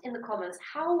write in the comments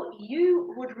how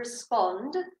you would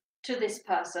respond to this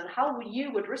person, how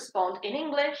you would respond in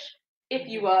English if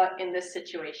you were in this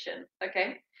situation,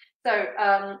 okay? So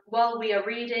while we are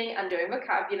reading and doing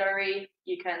vocabulary,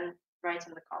 you can write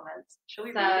in the comments. Shall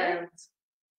we read it?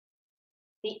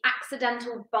 The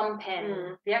accidental bump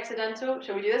in. The accidental,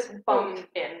 shall we do this? Bump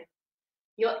in.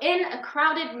 You're in a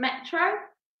crowded metro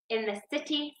in the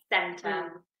city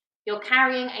centre. You're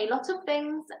carrying a lot of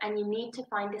things and you need to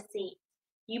find a seat.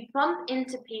 You bump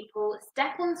into people,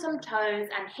 step on some toes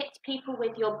and hit people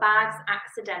with your bags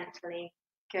accidentally.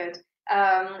 Good.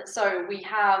 So we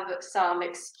have some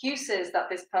excuses that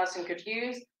this person could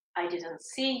use. I didn't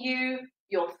see you.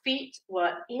 Your feet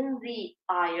were in the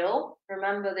aisle.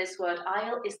 Remember, this word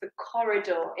aisle is the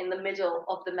corridor in the middle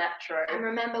of the metro. And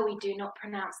remember, we do not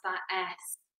pronounce that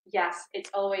S. Yes, it's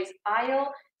always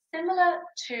aisle. Similar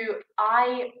to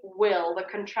I will, the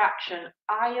contraction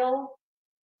aisle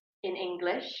in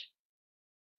English.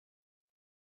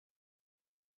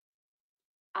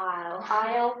 Aisle.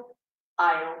 Aisle.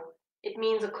 aisle. It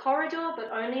means a corridor,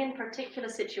 but only in particular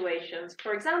situations.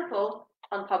 For example,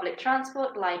 on public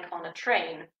transport, like on a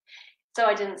train. So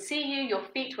I didn't see you, your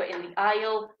feet were in the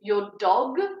aisle, your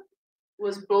dog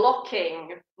was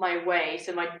blocking my way. So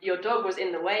your dog was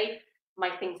in the way, my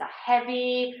things are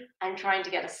heavy, I'm trying to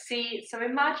get a seat. So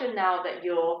imagine now that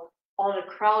you're on a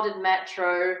crowded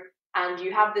metro and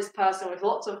you have this person with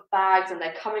lots of bags and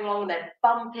they're coming along, they're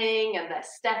bumping and they're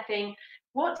stepping.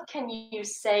 What can you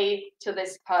say to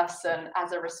this person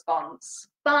as a response?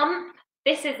 Bump.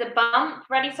 This is a bump.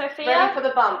 Ready, Sophia? Ready for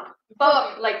the bump.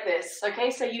 Bump like this, okay?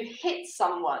 So you hit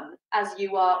someone as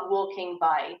you are walking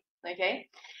by, okay?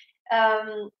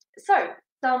 So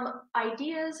some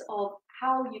ideas of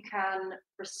how you can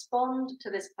respond to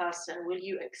this person. Will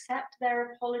you accept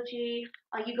their apology?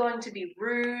 Are you going to be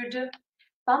rude?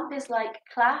 Bump is like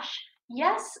clash,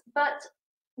 yes, but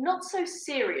not so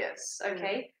serious,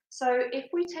 okay? So if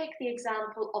we take the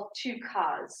example of two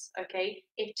cars, okay?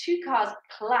 If two cars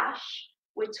clash,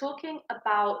 we're talking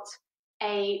about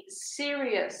a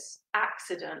serious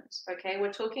accident, okay?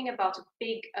 We're talking about a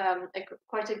big,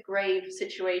 quite a grave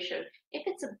situation. If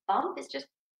it's a bump,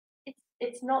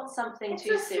 it's not something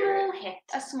too serious. It's a small hit.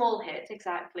 A small hit,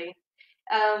 exactly.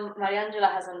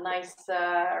 Mariangela has a nice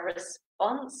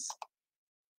response.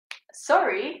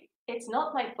 Sorry, it's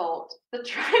not my fault. The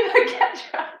driver get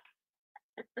drunk.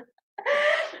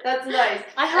 That's nice.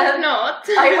 I hope not.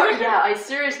 I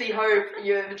seriously hope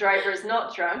the driver is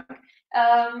not drunk.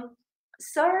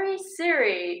 Sorry,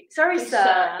 Siri. Sorry,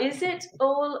 sir. Is it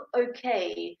all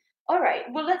okay? All right.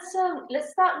 Well, let's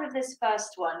start with this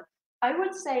first one. I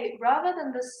would say rather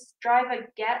than the driver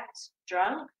get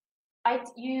drunk, I'd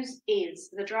use is.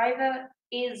 The driver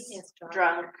is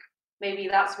drunk. Maybe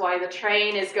that's why the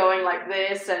train is going like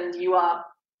this and you are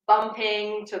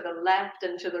bumping to the left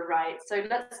and to the right. So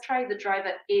let's try the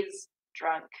driver is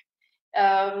drunk.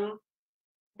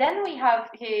 Then we have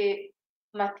here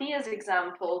Matthia's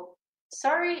example.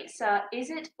 Sorry, sir, is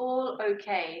it all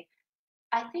okay?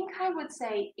 I think I would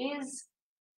say is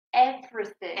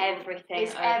everything.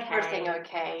 Everything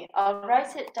okay? I'll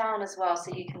write it down as well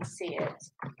so you can see it.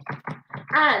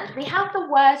 And we have the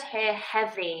word here,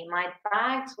 heavy. My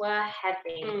bags were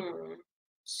heavy.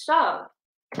 So,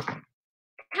 can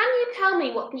you tell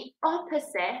me what the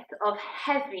opposite of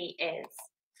heavy is?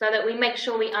 So that we make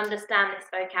sure we understand this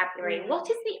vocabulary. What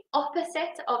is the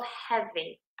opposite of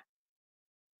heavy?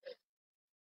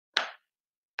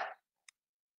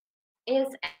 Is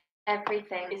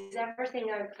everything. Is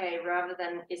everything okay rather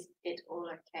than is it all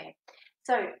okay?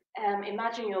 So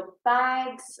imagine your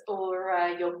bags or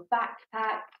your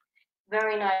backpack.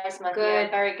 Very nice, Mathia.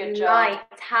 Very good job. Light.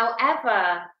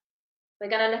 However, we're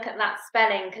going to look at that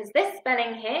spelling because this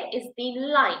spelling here is the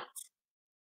light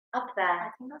up there. I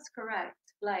think that's correct.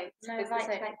 Light. No, light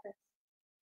like this.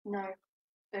 No,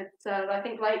 it's. I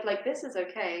think light like this is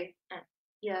okay.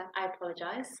 Yeah, I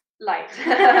apologize. Light.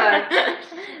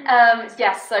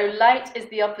 Yes. So light is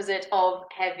the opposite of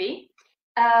heavy.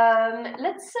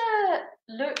 Let's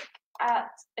look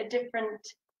at a different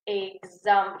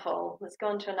example. Let's go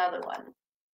on to another one.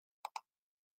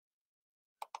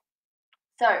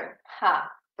 So,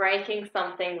 breaking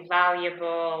something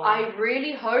valuable. I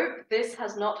really hope this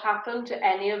has not happened to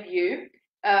any of you.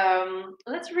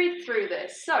 Let's read through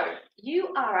this. So,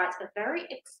 you are at a very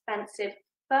expensive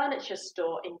furniture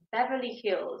store in Beverly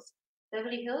Hills.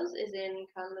 Beverly Hills is in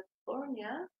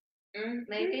California,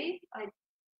 maybe?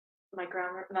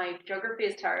 My geography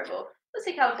is terrible. Let's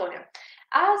say California.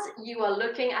 As you are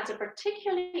looking at a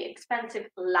particularly expensive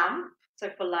lamp, so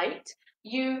for light,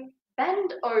 you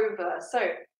bend over. So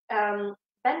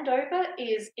bend over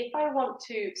is if I want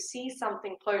to see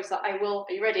something closer, I will,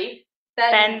 are you ready?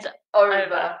 Bend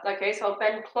over. Okay, so I'll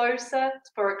bend closer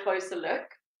for a closer look.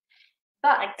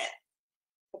 But like this.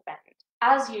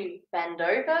 As you bend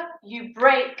over, you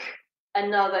break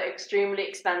another extremely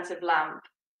expensive lamp.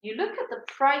 You look at the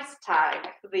price tag,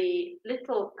 the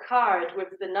little card with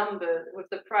the number, with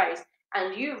the price,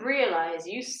 and you realize,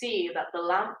 you see that the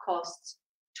lamp costs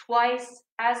twice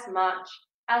as much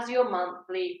as your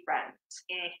monthly rent.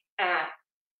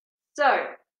 So,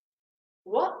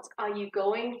 what are you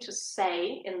going to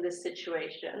say in this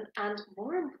situation? And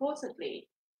more importantly,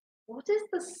 what is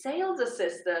the sales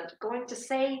assistant going to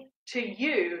say to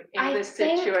you in this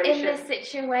situation? I think in this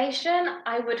situation,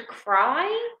 I would cry.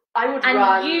 I would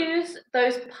run. Use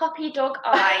those puppy dog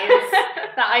eyes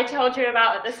that I told you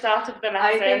about at the start of the lesson.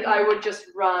 I think I would just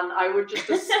run. I would just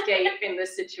escape in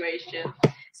this situation.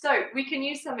 So we can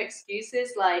use some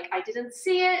excuses like, I didn't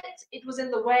see it, it was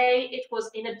in the way, it was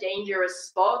in a dangerous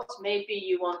spot. Maybe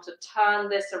you want to turn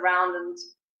this around and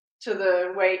to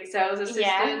the sales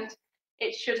assistant.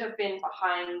 It should have been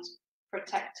behind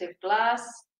protective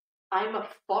glass. I'm a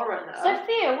foreigner.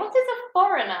 Sophia, what is a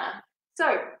foreigner?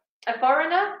 So, a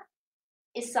foreigner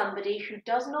is somebody who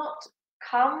does not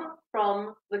come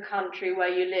from the country where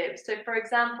you live. So, for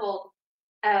example,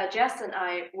 Jess and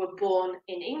I were born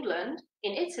in England.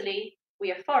 In Italy,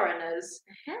 we are foreigners.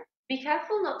 Be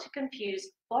careful not to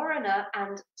confuse foreigner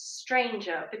and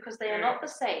stranger because they are not the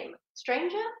same.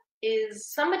 Stranger is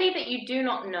somebody that you do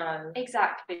not know.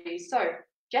 Exactly. So,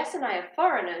 Jess and I are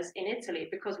foreigners in Italy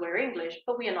because we're English,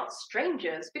 but we are not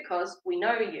strangers because we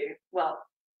know you. Well,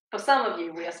 for some of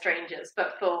you, we are strangers,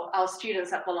 but for our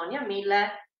students at Bologna, Mille,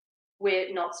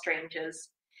 we're not strangers.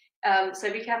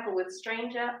 So be careful with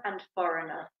stranger and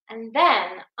foreigner. And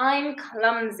then I'm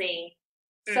clumsy.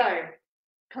 So,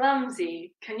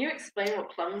 clumsy. Can you explain what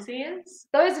clumsy is?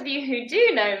 Those of you who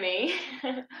do know me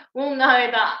will know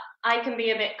that I can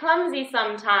be a bit clumsy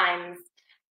sometimes.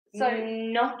 So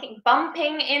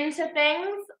bumping into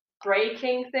things,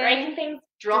 breaking things,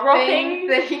 dropping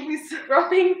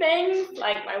things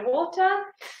like my water.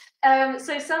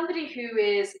 So somebody who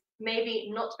is maybe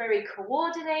not very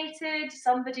coordinated,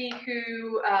 somebody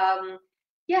who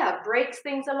breaks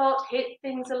things a lot, hit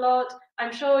things a lot.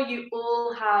 I'm sure you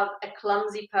all have a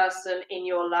clumsy person in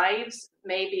your lives.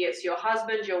 Maybe it's your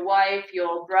husband, your wife,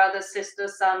 your brother, sister,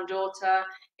 son, daughter.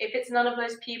 If it's none of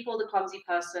those people, the clumsy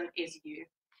person is you.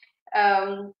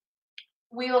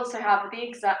 We also have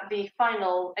the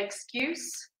final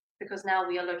excuse, because now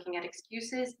we are looking at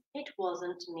excuses. It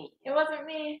wasn't me. It wasn't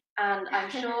me. And I'm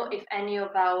sure if any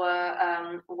of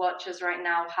our watchers right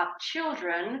now have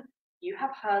children, you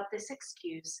have heard this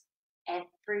excuse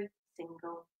every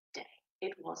single day.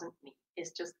 It wasn't me.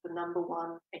 It's just the number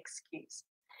one excuse.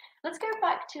 Let's go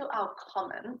back to our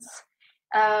comments.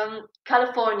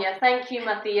 California. Thank you,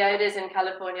 Mathia. It is in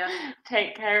California.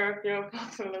 Take care of your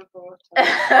bottle of water.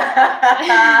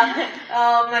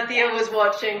 Oh, Mathia was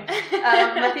watching.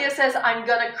 Mathia says, I'm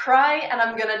gonna cry and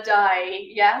I'm gonna die.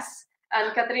 Yes.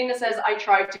 And Katerina says, I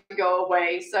tried to go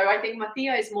away. So I think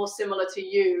Mathia is more similar to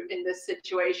you in this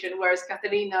situation, whereas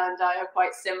Katerina and I are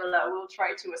quite similar. We'll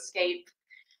try to escape.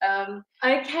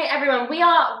 Okay, everyone, we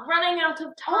are running out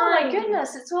of time. Oh my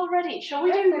goodness, it's already. Shall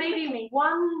we do maybe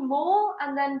one more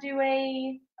and then do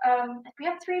a? We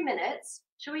have 3 minutes.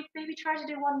 Shall we maybe try to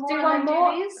do one more? Do one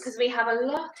more because we have a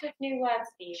lot of new words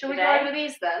for you. Shall today. we go over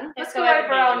these then? Let's go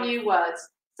over our new words.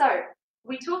 So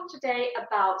we talked today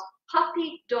about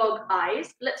puppy dog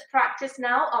eyes. Let's practice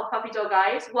now our puppy dog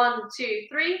eyes. 1, 2,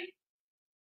 3.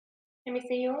 Let me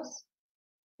see yours.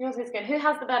 Yours is good. Who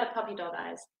has the better puppy dog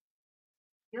eyes?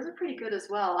 Yours are pretty good as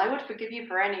well. I would forgive you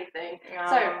for anything.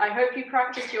 So I hope you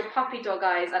practiced your puppy dog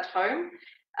eyes at home.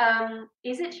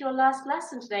 Is it your last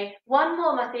lesson today? One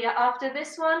more, Mathia, after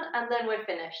this one, and then we're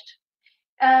finished.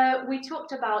 We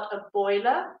talked about a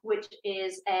boiler, which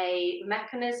is a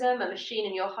mechanism, a machine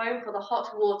in your home for the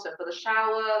hot water, for the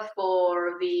shower,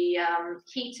 for the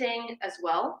heating as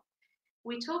well.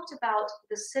 We talked about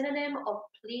the synonym of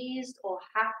pleased or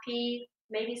happy,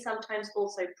 maybe sometimes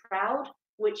also proud,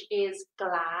 which is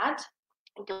glad.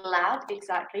 Glad,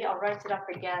 exactly. I'll write it up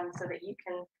again so that you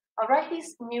can, I'll write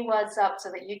these new words up so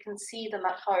that you can see them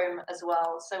at home as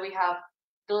well. So we have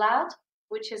glad,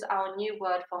 which is our new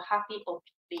word for happy or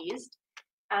pleased.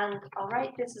 And I'll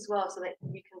write this as well so that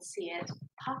you can see it.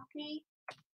 Puppy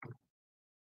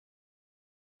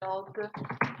dog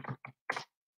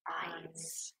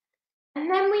eyes. And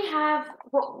then we have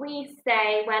what we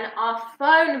say when our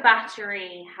phone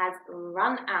battery has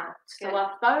run out. Good. So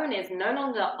our phone is no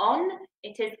longer on,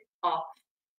 it is off.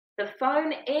 The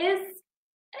phone is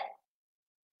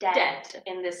dead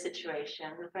in this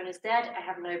situation. The phone is dead, I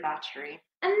have no battery.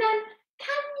 And then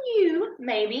can you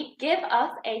maybe give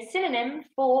us a synonym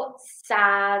for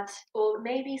sad? Or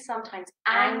maybe sometimes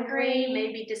angry,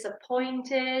 maybe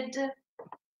disappointed.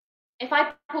 If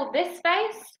I pull this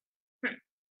face,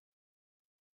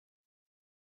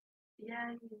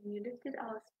 yeah, you lifted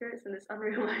our spirits in this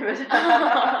unreal moment.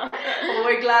 Well,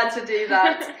 we're glad to do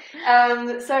that.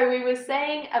 So we were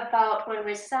saying about when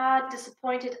we're sad,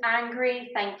 disappointed,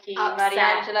 angry. Thank you, Upset.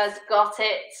 Mariangela's got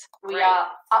it. We are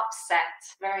upset.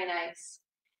 Very nice.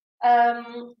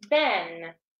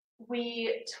 Then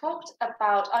we talked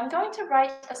about, I'm going to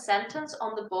write a sentence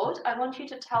on the board. I want you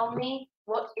to tell me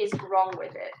what is wrong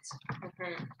with it.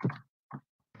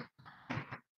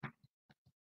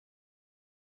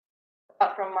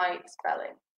 Apart from my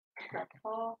spelling. Is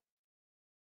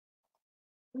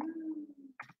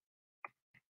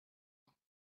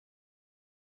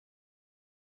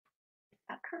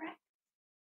that correct?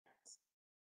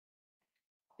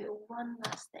 Do one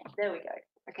last thing. There we go.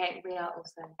 Okay, we are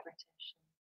also British.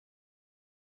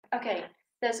 Okay,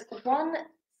 there's one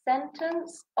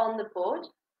sentence on the board,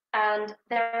 and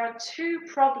there are two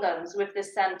problems with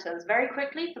this sentence. Very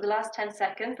quickly, for the last 10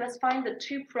 seconds, let's find the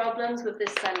two problems with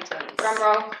this sentence. Drum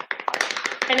roll.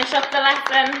 Finish off the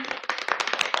lesson.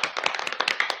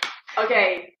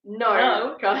 Okay,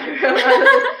 no.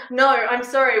 No, I'm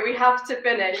sorry, we have to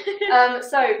finish.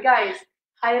 So, guys,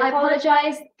 I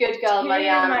apologize. Good girl,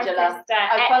 Maria Angela.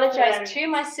 I apologize to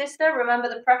my sister. Remember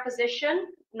the preposition,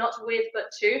 not with, but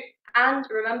to. And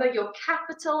remember your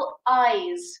capital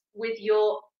I's with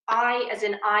your I as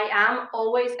in I am,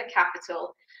 always a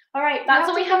capital. All right, That's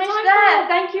all we have time there. for.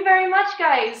 Thank you very much,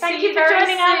 guys. Thank See you for very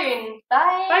joining us. soon.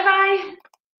 Bye. Bye-bye.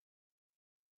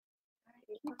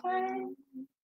 Bye.